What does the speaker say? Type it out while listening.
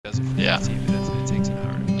Yeah. It takes an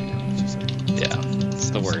hour to do it. It's just like, Yeah, it's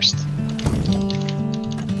the worst.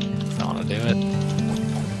 Don't want to do it.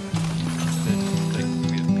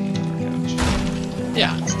 we have pain on our couch.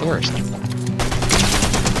 Yeah, it's the worst. I'm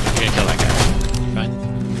gonna kill that guy. You fine?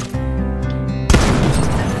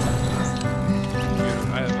 Here,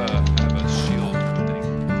 I have a shield thing.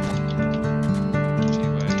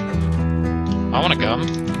 G-Way. I wanna come.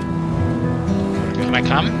 Can I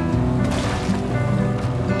come?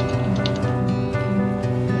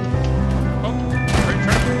 Oh, right in front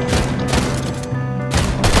of me.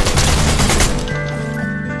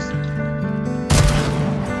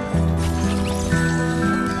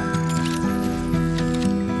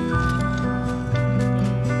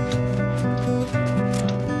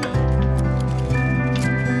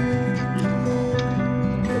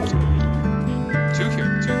 Two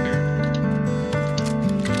here.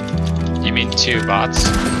 You mean 2 bots?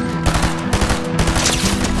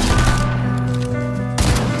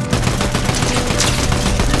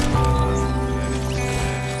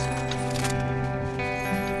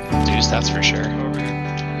 Deuce, that's for sure. Over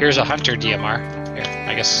here. Here's a hunter DMR. Here,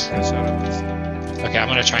 I guess. I shot up this stuff. Okay, I'm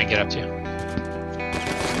gonna try and get up to you.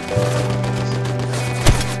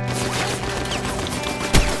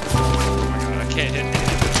 Oh my god, I can't hit anything.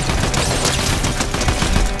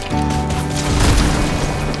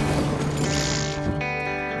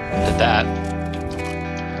 Did that. I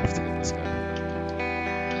have to hit this guy.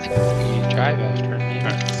 I think you drive after me.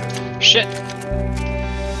 Alright, Shit!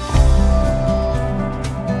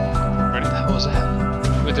 ready? What the hell was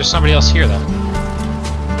that? Wait, there's somebody else here though.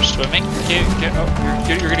 They're swimming? Get, oh,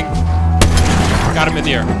 you're getting... Got him in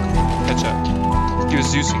the air. Headshot. He was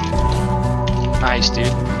Zeusing you. Nice, dude.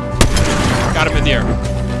 Got him in the air.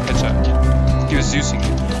 Headshot. He was Zeusing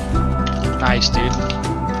you. Nice, dude.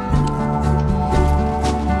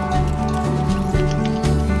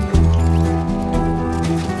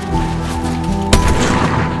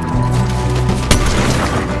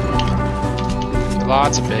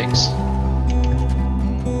 Lots of bigs.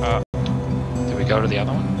 Did we go to the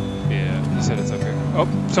other one? Yeah, he said it's up here. Oh,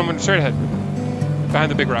 someone straight ahead. Behind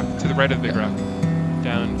the big rock. To the right of the big rock.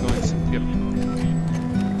 Down, going... Yep.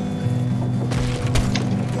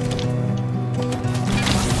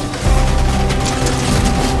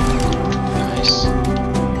 Nice.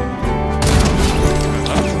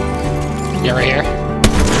 Yeah, right here.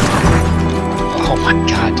 Oh my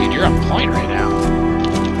god, dude, you're on point right now.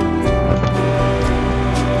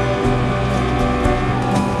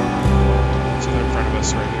 So they're in front of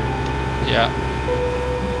us right here. Yeah.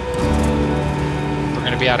 We're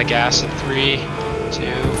gonna be out of gas in 3, 2,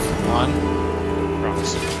 1.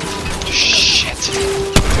 Rocks. Shit.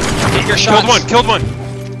 Get your shots. Killed one!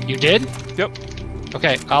 You did? Yep.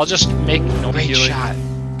 Okay, I'll just make no great healing. shot.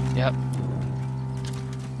 Yep.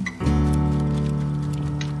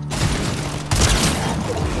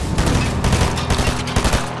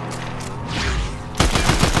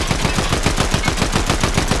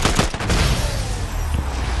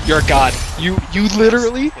 You're a god. You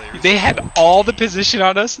literally, they had all the position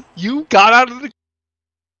on us. You got out of the